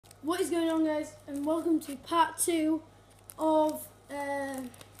What is going on, guys, and welcome to part 2 of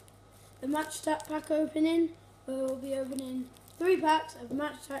the Match Attack pack opening, where we'll be opening 3 packs of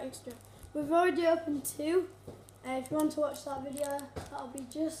Match Attack Extra. We've already opened 2. If you want to watch that video, that'll be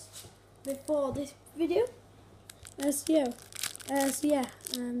just before this video. So yeah,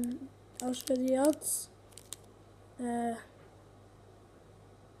 I'll show the odds. Come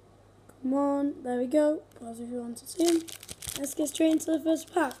on, there we go. Pause if you want to see them. Let's get straight into the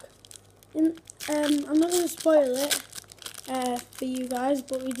first pack. I'm not going to spoil it for you guys,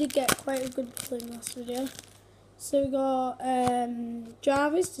 but we did get quite a good pull in last video. So we got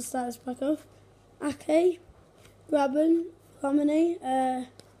Jarvis to start this pack off, Ake, Graben, Flamini,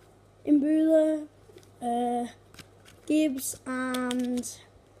 Imbula, Gibbs, and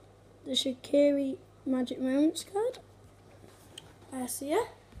the Shaqiri Magic Moments card. So yeah,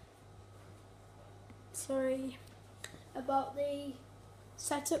 sorry about the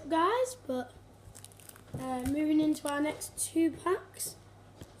setup, guys, but moving into our next 2 packs.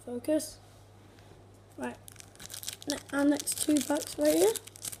 Focus. Right, our next 2 packs right here,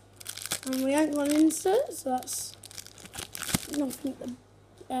 and we ain't got an insert, so that's nothing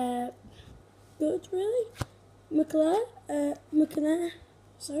good really. McKenna,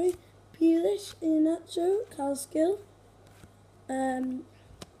 sorry, Peelish, Inacho, Carl Skill, Hiddink,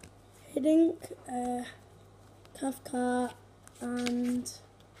 Kafka, and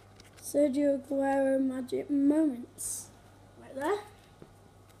Sergio Aguero Magic Moments. Right there.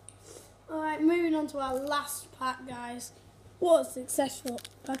 Alright, moving on to our last pack, guys. What a successful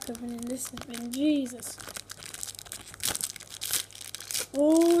pack opening this has been, Jesus.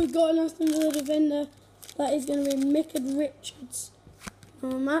 Oh, we got an Aston Villa defender. That is going to be Mickard Richards.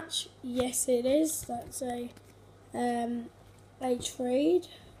 Match, yes it is. That's a trade,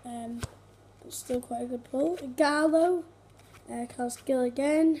 but still quite a good pull. Gallo, Carl Skill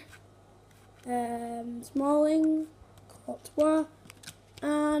again, Smalling, Courtois,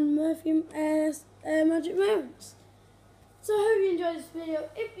 and Murphy Magic Moments. So I hope you enjoyed this video.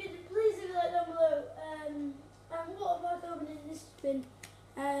 If you did, please leave a like down below. And what a pack opening this has been.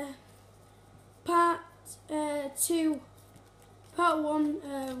 Part 2. Part 1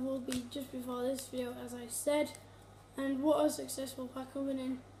 will be just before this video, as I said. And what a successful pack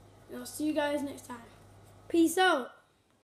opening. And I'll see you guys next time. Peace out.